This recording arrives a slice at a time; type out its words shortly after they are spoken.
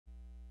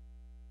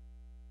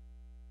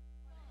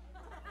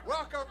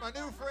welcome my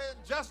new friend,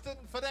 Justin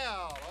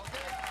Fennell. Okay?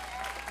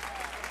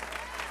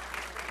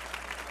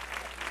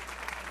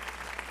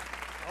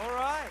 All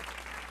right.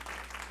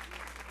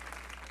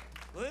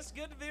 Well, it's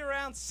good to be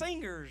around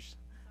singers.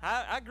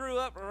 I grew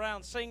up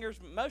around singers,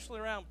 mostly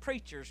around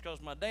preachers,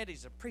 because my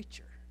daddy's a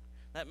preacher.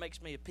 That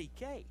makes me a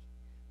PK.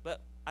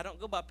 But I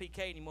don't go by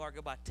PK anymore. I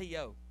go by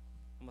T.O.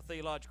 I'm a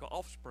theological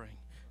offspring.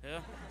 Yeah.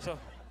 So,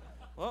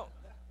 well,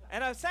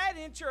 and I've sat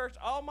in church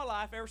all my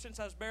life, ever since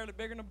I was barely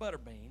bigger than a butter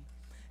bean.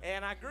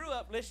 And I grew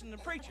up listening to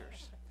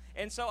preachers.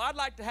 And so I'd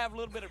like to have a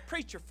little bit of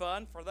preacher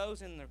fun for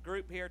those in the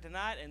group here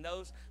tonight and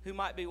those who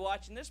might be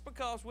watching this,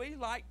 because we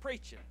like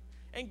preaching.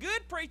 And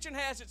good preaching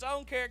has its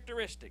own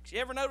characteristics. You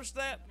ever notice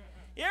that?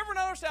 You ever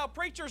notice how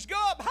preachers go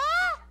up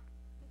high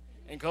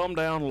and come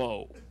down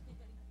low?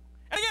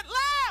 And they get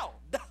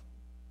loud.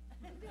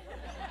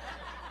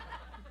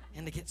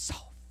 And they get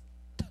soft.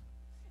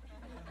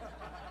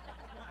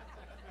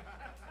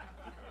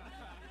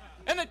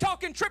 And they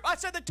talk in I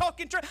said they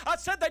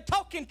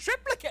talk in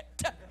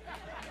triplicate.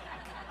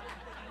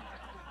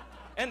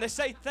 And they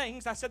say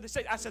things. I said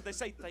they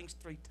say things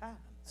 3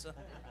 times.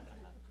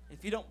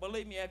 If you don't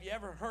believe me, have you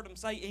ever heard them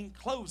say in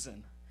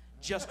closing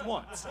just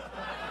once?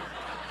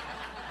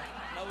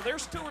 No,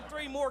 there's 2 or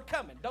 3 more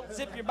coming. Don't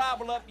zip your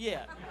Bible up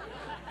yet.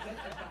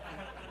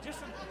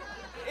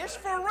 It's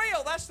for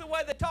real. That's the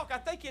way they talk. I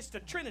think it's the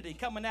Trinity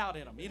coming out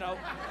in them, you know.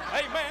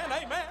 Amen,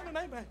 amen, and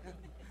amen.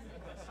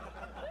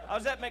 I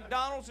was at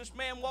McDonald's. This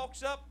man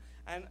walks up,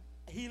 and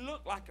he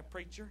looked like a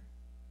preacher.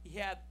 He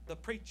had the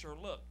preacher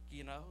look,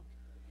 you know.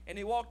 And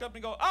he walked up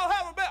and goes, I'll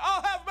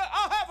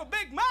have a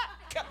Big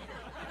Mac.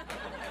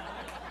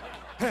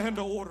 And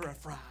a order of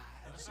fries.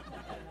 I said,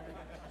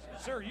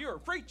 sir, you're a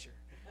preacher.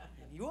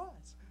 And he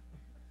was.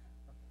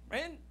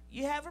 And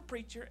you have a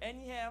preacher,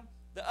 and you have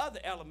the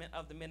other element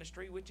of the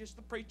ministry, which is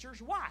the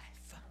preacher's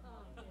wife,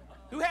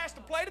 who has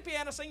to play the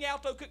piano, sing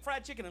alto, cook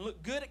fried chicken, and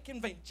look good at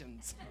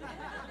conventions.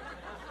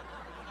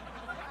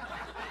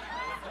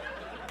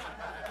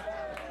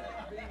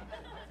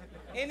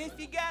 And if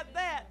you got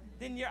that,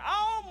 then you're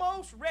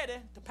almost ready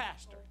to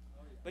pastor.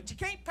 But you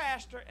can't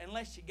pastor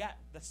unless you got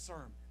the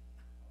sermon.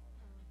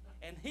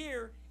 And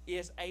here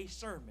is a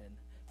sermon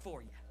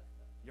for you.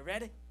 You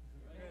ready?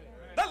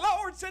 The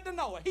Lord said to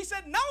Noah, he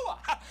said, Noah,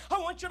 I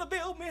want you to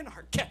build me an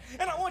ark,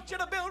 and I want you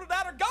to build it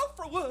out of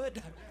gopher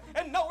wood.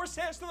 And Noah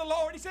says to the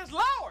Lord, he says,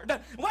 Lord,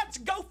 what's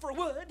gopher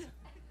wood?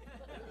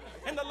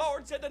 And the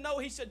Lord said to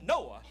Noah, he said,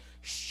 Noah,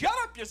 shut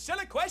up your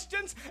silly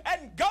questions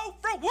and go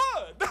for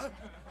wood.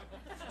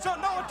 So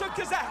Noah took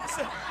his axe,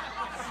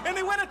 and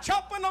he went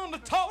a-chopping on the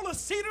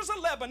tallest cedars of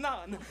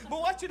Lebanon. But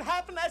what should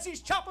happen as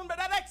he's chopping? But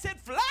that axe head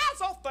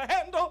flies off the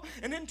handle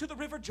and into the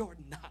river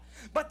Jordan.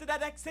 But did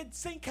that axe head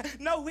sink?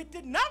 No, it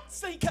did not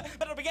sink,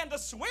 but it began to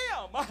swim.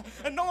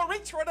 And Noah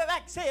reached for that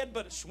axe head,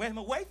 but it swam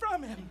away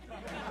from him.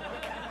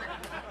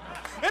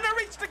 And he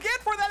reached again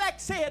for that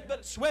axe head, but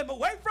it swam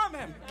away from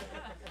him.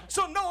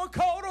 So Noah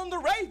called on the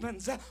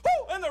ravens, and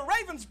the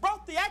ravens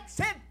brought the axe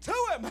head to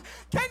him.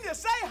 Can you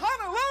say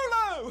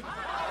Honolulu?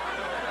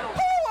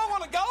 I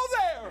want to go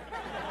there.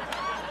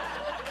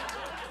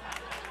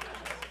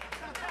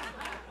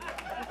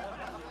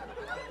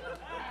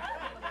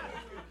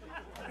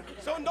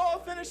 So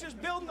Noah finishes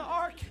building the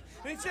ark,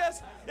 and he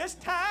says, it's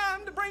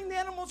time to bring the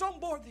animals on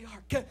board the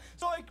ark.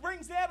 So he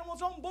brings the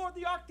animals on board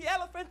the ark, the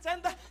elephants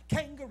and the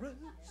kangaroos.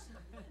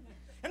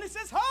 And he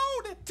says,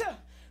 hold it.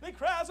 And he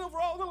cries over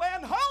all the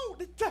land,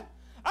 hold it.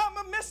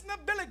 I'm a-missing a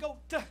billy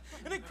goat.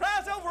 And he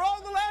cries over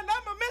all the land,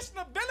 I'm a-missing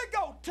a billy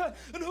goat.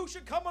 And who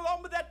should come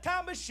along with that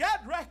time is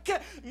Shadrach,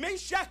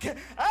 Meshach, and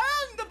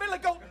the billy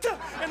goat.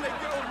 And they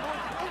get on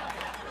board.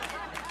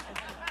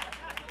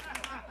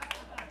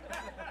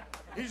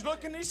 He's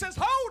looking, he says,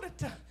 hold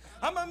it.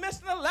 I'm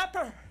a-missing a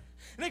leper.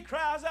 And he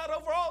cries out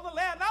over all the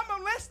land,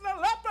 I'm a-missing a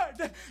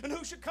leopard. And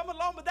who should come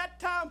along with that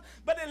time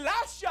but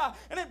Elisha?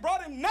 And it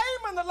brought him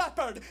Naaman the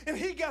leopard. And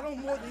he got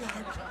on board the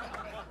ark.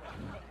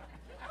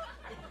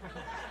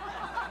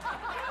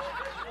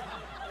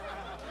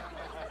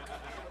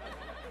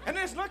 And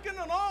he's looking,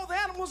 and all the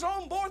animals are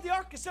on board the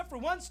ark except for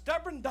one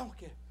stubborn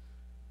donkey.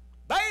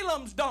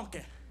 Balaam's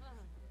donkey.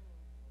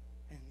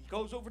 And he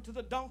goes over to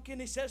the donkey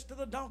and he says to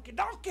the donkey,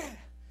 donkey,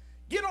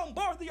 get on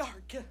board the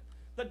ark.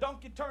 The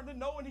donkey turned to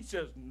Noah and he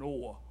says,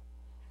 Noah,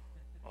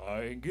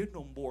 I ain't getting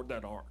on board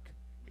that ark.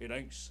 It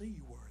ain't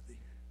seaworthy.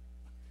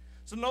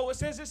 So Noah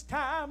says it's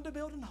time to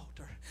build an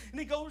altar. And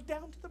he goes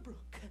down to the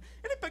brook and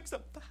he picks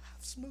up 5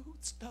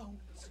 smooth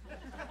stones.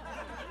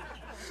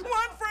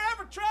 One for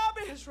every tribe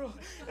of Israel.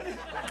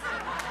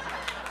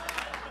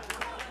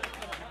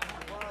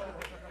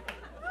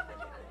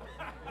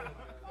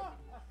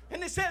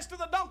 And he says to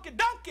the donkey,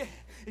 donkey,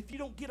 if you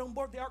don't get on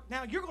board the ark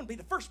now, you're going to be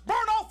the first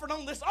burnt offering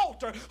on this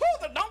altar.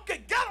 The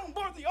donkey got on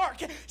board the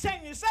ark,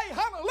 saying, you say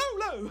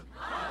Honolulu.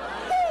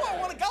 I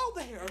want to go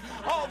there.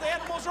 All the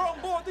animals are on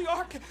board the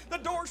ark. The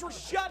doors were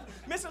shut.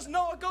 Mrs.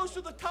 Noah goes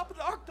to the top of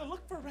the ark to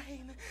look for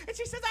rain. And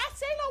she says, I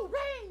see no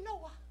rain,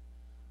 Noah.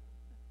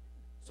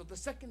 So the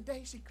second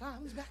day she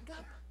climbs back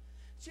up.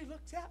 She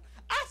looks out.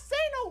 I see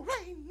no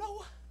rain,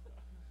 Noah.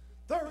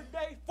 Third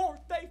day,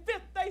 fourth day,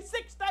 fifth day,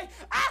 sixth day,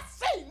 I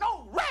see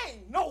no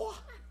rain, Noah.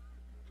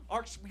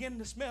 Ark's beginning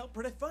to smell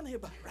pretty funny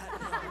about it right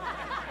now.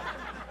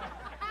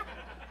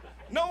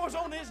 Noah's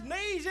on his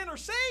knees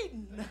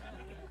interceding.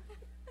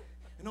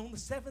 And on the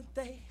seventh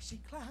day, she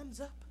climbs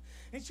up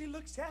and she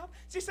looks out.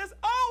 She says,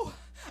 oh,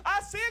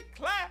 I see a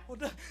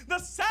cloud the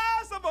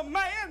size of a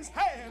man's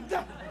hand.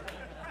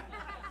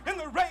 And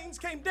the rains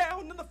came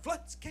down and the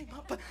floods came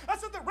up. I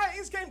said the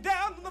rains came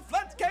down and the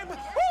floods came up.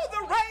 Oh,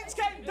 the rains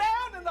came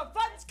down and the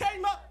floods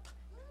came up.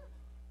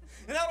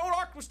 And that old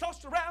ark was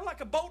tossed around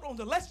like a boat on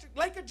the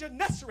Lake of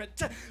Gennesaret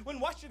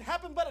when what should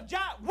happen but a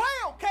giant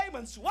whale came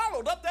and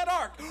swallowed up that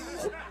ark.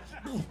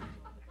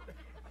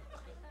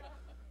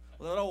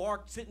 Well, that old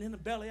ark sitting in the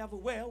belly of a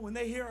whale, when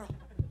they hear a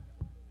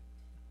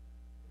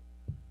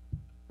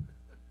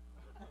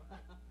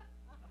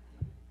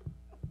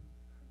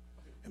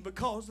and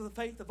because of the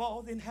faith of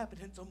all the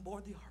inhabitants on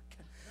board the ark,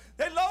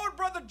 they lowered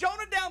Brother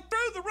Jonah down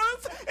through the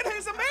roof, and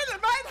he's immediately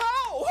made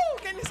whole. Woo,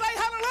 can you say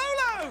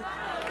hallelujah?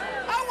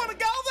 I want to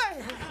go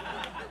there.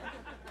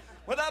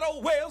 Well, that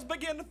old whales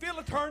begin to feel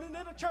a turning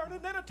and a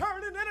churning and a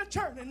turning and a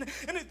churning,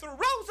 and it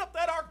throws up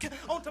that ark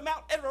onto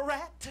Mount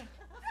Ararat.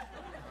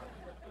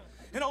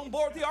 And on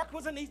board the ark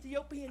was an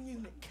Ethiopian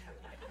eunuch.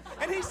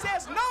 And he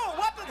says, no,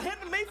 what would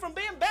hinder me from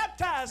being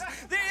baptized?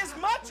 There is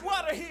much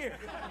water here.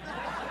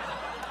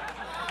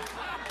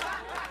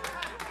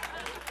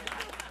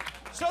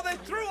 So they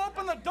threw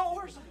open the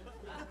doors.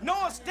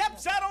 Noah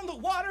steps out on the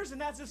waters,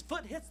 and as his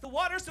foot hits the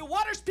waters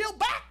peel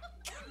back.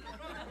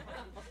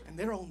 And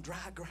they're on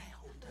dry ground.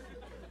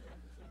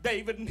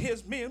 David and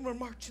his men were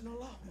marching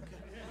along.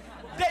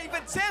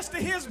 David says to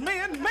his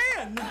men,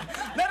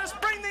 let us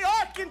bring the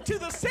ark into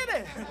the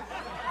city.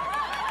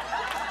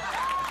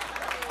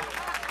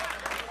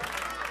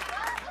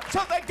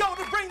 So they go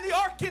to bring the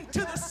ark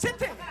into the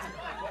city.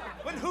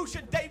 When who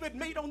should David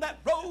meet on that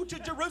road to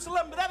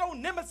Jerusalem? But that old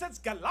nemesis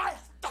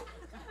Goliath.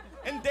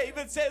 And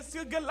David says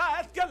to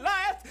Goliath,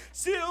 Goliath,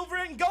 silver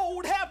and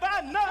gold have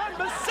I none,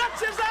 but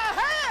such as I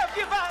have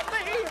give I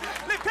thee.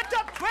 They picked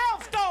up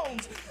 12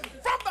 stones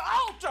from the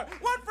altar,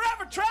 one for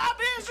every tribe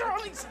of Israel,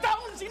 and he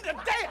stones him to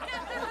death.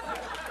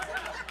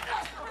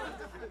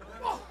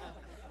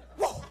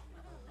 Whoa.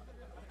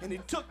 And he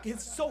took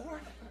his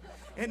sword,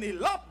 and he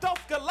lopped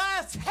off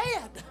Goliath's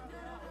head,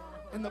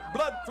 and the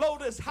blood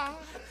flowed as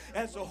high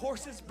as a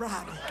horse's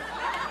bridle.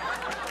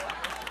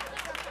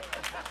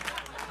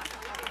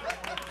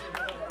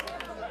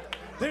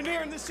 They're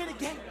nearing the city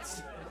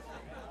gates.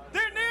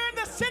 They're nearing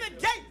the city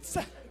gates.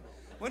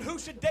 When who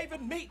should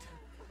David meet?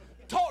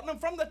 Taunting them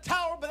from the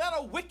tower, but that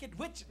old wicked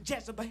witch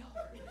Jezebel.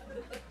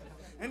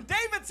 And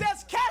David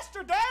says, cast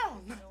her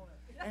down.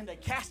 And they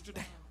cast her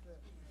down.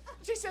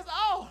 She says,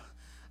 oh,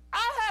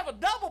 I have a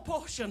double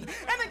portion.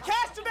 And they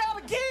cast her down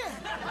again.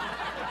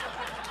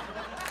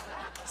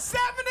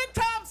 70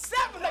 times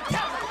 7 they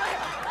cast her down.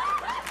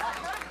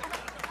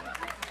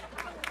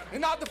 And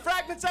not the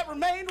fragments that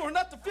remained were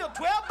enough to fill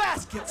 12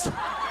 baskets.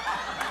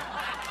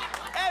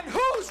 And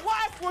whose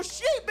wife will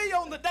she be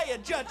on the day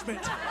of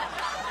judgment?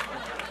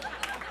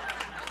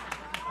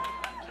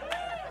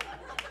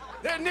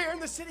 They're nearing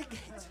the city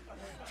gates,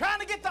 trying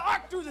to get the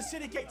ark through the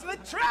city gates. And they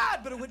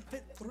tried, but it wouldn't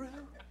fit through.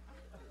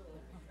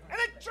 And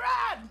they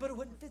tried, but it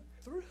wouldn't fit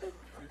through.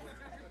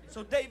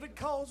 So David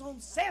calls on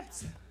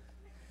Samson.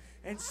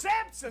 And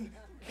Samson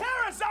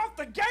carries off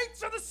the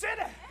gates of the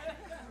city.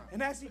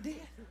 And as he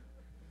did,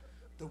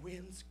 the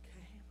winds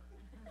came.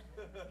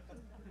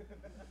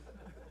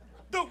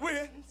 The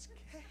winds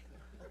came.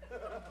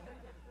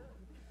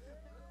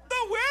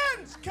 The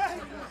winds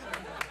came.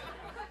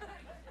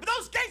 But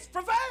those gates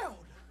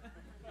prevailed.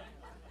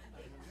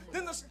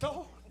 Then the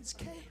storms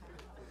came.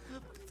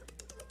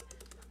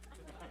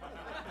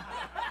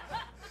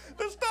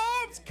 The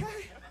storms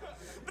came.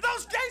 But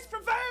those gates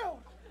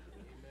prevailed.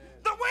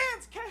 The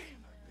winds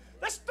came.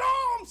 The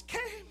storms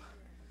came.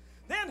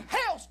 Then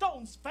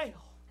hailstones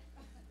fell.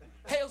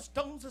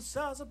 Hailstones the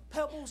size of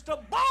pebbles to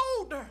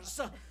boulders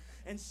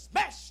and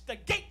smashed the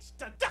gates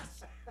to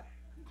dust.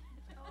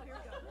 Oh, here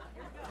we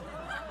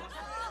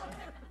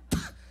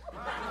go.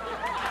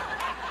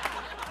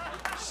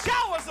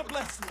 Showers of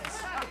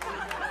blessings.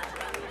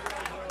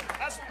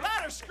 A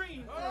splatter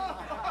screen.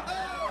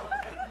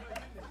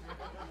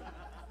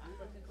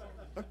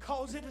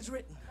 Because it is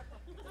written,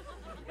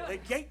 the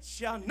gates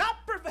shall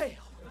not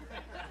prevail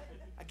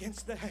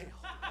against the hail.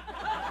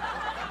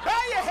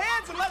 Bow your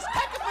heads and let's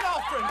take up an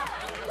offering.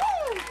 Woo!